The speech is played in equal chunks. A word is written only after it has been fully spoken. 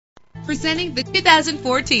Presenting the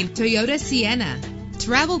 2014 Toyota Sienna.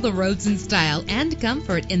 Travel the roads in style and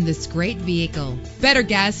comfort in this great vehicle. Better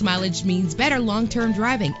gas mileage means better long-term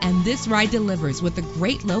driving, and this ride delivers with a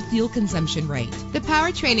great low fuel consumption rate. The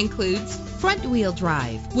powertrain includes front-wheel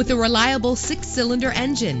drive with a reliable 6-cylinder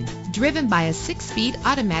engine driven by a 6-speed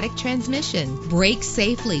automatic transmission. Brake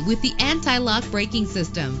safely with the anti-lock braking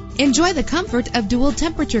system. Enjoy the comfort of dual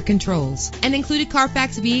temperature controls. An included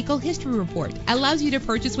Carfax Vehicle History Report allows you to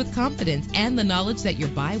purchase with confidence and the knowledge that your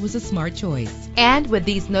buy was a smart choice. And with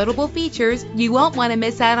these notable features, you won't want to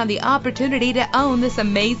miss out on the opportunity to own this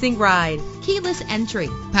amazing ride. Keyless entry,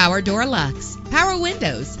 power door locks, power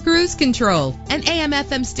windows, cruise control, an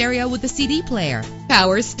AM/FM stereo with a CD player,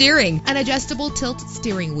 power steering, an adjustable tilt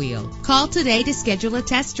steering wheel. Call today to schedule a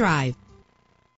test drive.